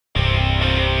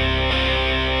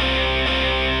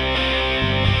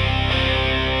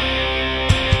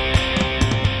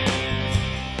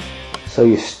So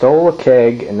you stole a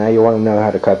keg and now you want to know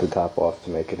how to cut the top off to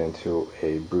make it into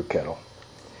a brew kettle.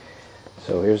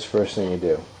 So here's the first thing you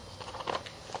do.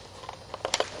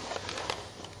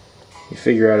 You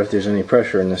figure out if there's any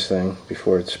pressure in this thing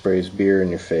before it sprays beer in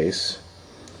your face.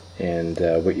 And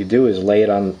what you do is lay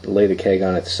the keg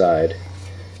on its side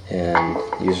and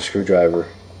use a screwdriver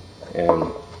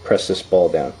and press this ball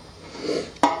down.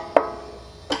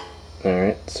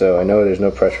 Alright, so I know there's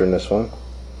no pressure in this one,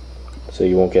 so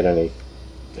you won't get any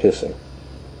hissing.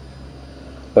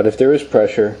 But if there is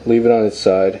pressure, leave it on its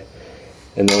side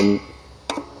and then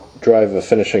drive a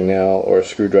finishing nail or a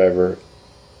screwdriver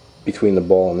between the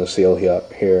ball and the seal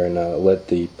here and let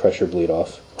the pressure bleed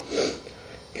off.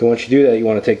 Okay, once you do that, you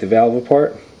want to take the valve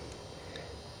apart.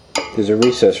 There's a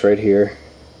recess right here.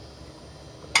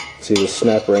 See the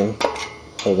snap ring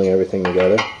holding everything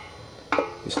together.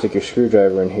 You stick your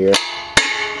screwdriver in here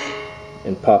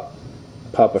and pop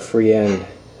a free end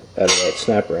out of that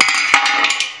snap ring.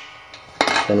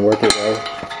 Then work your way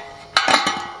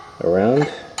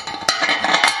around.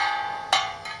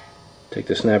 Take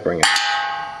the snap ring out.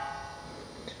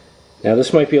 Now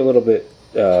this might be a little bit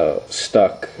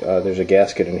stuck. There's a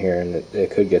gasket in here and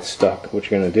it could get stuck. What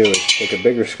you're going to do is take a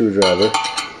bigger screwdriver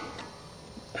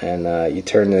and you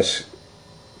turn this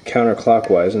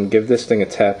counterclockwise and give this thing a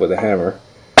tap with a hammer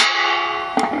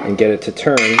and get it to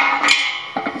turn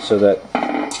so that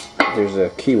there's a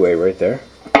keyway right there.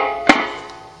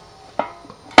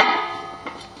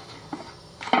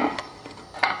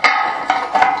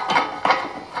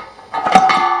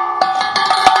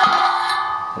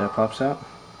 That pops out.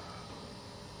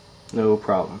 No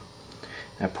problem.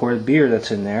 Now pour the beer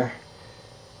that's in there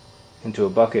into a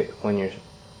bucket. When your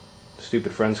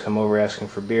stupid friends come over asking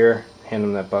for beer, hand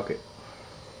them that bucket.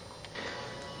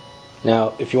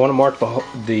 Now if you want to mark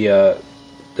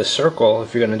the circle,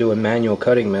 if you're going to do a manual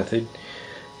cutting method,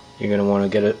 you're going to want to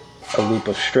get a loop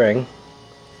of string.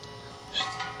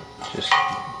 Just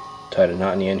tied a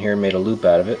knot in the end here, made a loop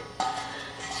out of it,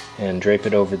 and drape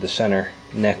it over the center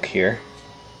neck here.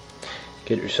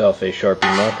 Get yourself a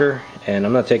Sharpie marker, and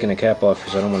I'm not taking the cap off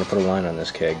because I don't want to put a line on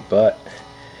this keg, but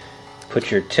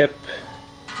put your tip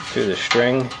through the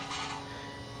string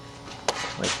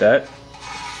like that,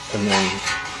 and then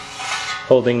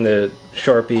holding the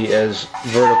Sharpie as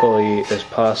vertically as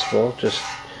possible, just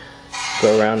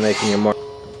go around making your mark.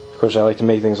 Of course, I like to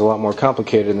make things a lot more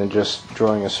complicated than just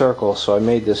drawing a circle, so I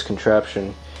made this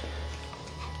contraption.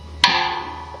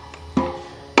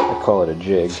 I call it a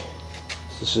jig.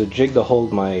 This is a jig to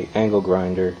hold my angle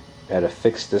grinder at a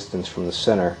fixed distance from the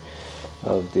center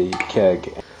of the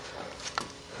keg.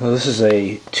 Well, this is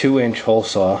a 2-inch hole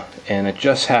saw, and it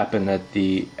just happened that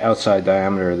the outside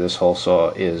diameter of this hole saw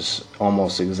is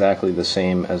almost exactly the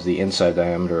same as the inside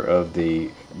diameter of the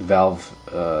valve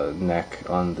neck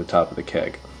on the top of the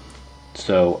keg.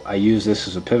 So I use this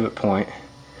as a pivot point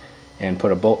and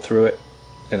put a bolt through it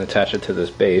and attach it to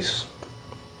this base.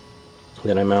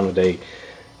 Then I mounted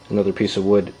another piece of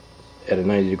wood at a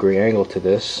 90-degree angle to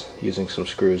this using some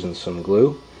screws and some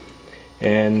glue,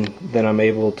 and then I'm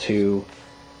able to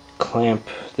clamp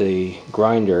the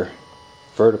grinder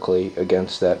vertically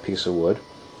against that piece of wood.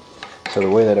 So the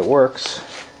way that it works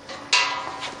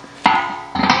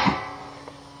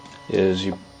is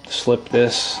you slip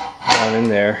this down in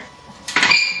there,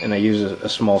 and I use a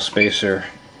small spacer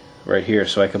right here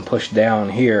so I can push down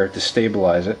here to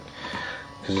stabilize it,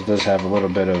 because it does have a little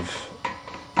bit of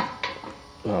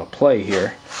play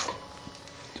here.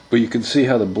 But you can see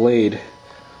how the blade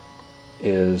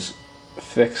is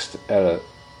fixed at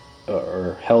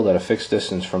or held at a fixed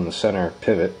distance from the center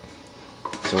pivot.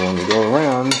 So when we go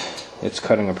around, it's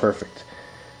cutting a perfect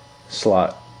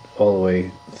slot all the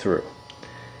way through.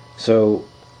 So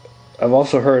I've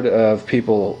also heard of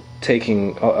people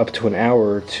taking up to an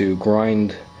hour to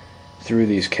grind through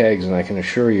these kegs, and I can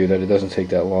assure you that it doesn't take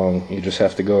that long. You just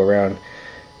have to go around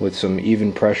with some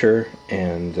even pressure,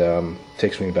 and it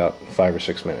takes me about 5 or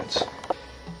 6 minutes.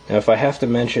 Now, if I have to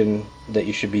mention that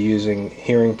you should be using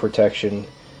hearing protection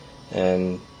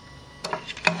and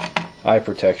eye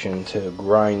protection to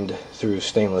grind through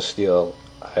stainless steel,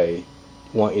 I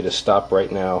want you to stop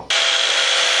right now.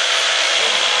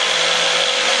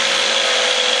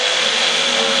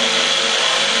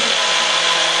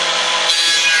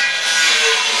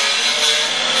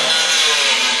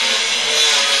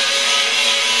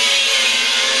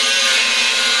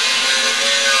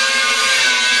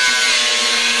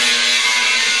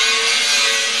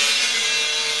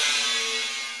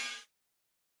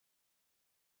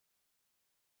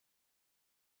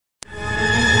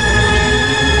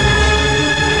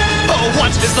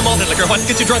 Is the molten quicker? What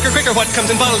gets you drunker quicker? What comes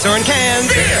in bottles or in cans?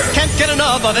 Beer! Can't get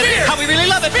enough of it. Beer! How we really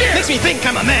love it. Beer! Makes me think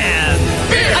I'm a man.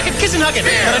 Beer! I could kiss and hug it,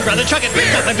 Beer! but I'd rather chug it.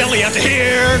 Beer! Got my belly out to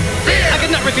here. Beer! I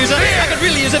could not refuse it. Beer! I could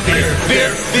really use a beer.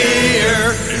 Beer, beer.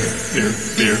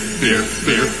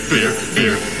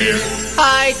 Beer.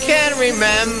 I can't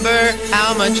remember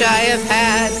how much I have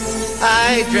had.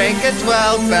 I drank a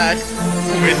 12-pack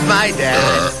with my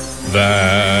dad.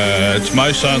 That's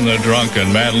my son, the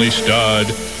drunken manly stud.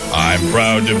 I'm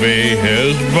proud to be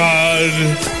his bud.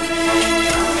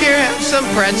 Here, have some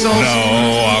pretzels.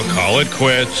 No, I'll call it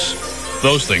quits.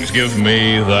 Those things give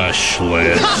me the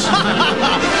schlitz.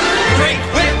 Drink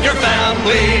with your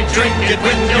family. Drink it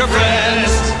with your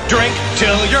friends. Drink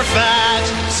till you're fat.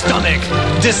 Stomach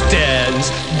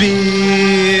distends.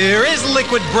 Beer is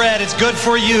liquid bread. It's good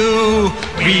for you.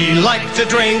 We like to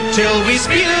drink till we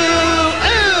spew.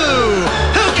 Ooh!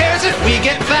 Who cares if we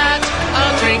get fat?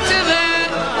 I'll drink to that.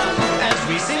 As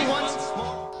we sing once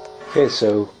more. Okay,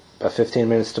 so about 15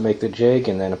 minutes to make the jig,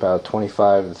 and then about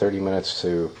 25 to 30 minutes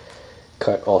to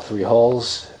cut all 3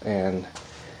 holes, and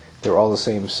they're all the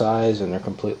same size and they're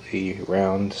completely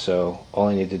round, so all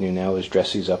I need to do now is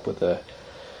dress these up with a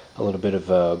little bit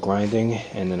of grinding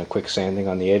and then a quick sanding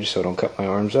on the edge so I don't cut my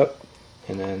arms up,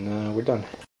 and then we're done.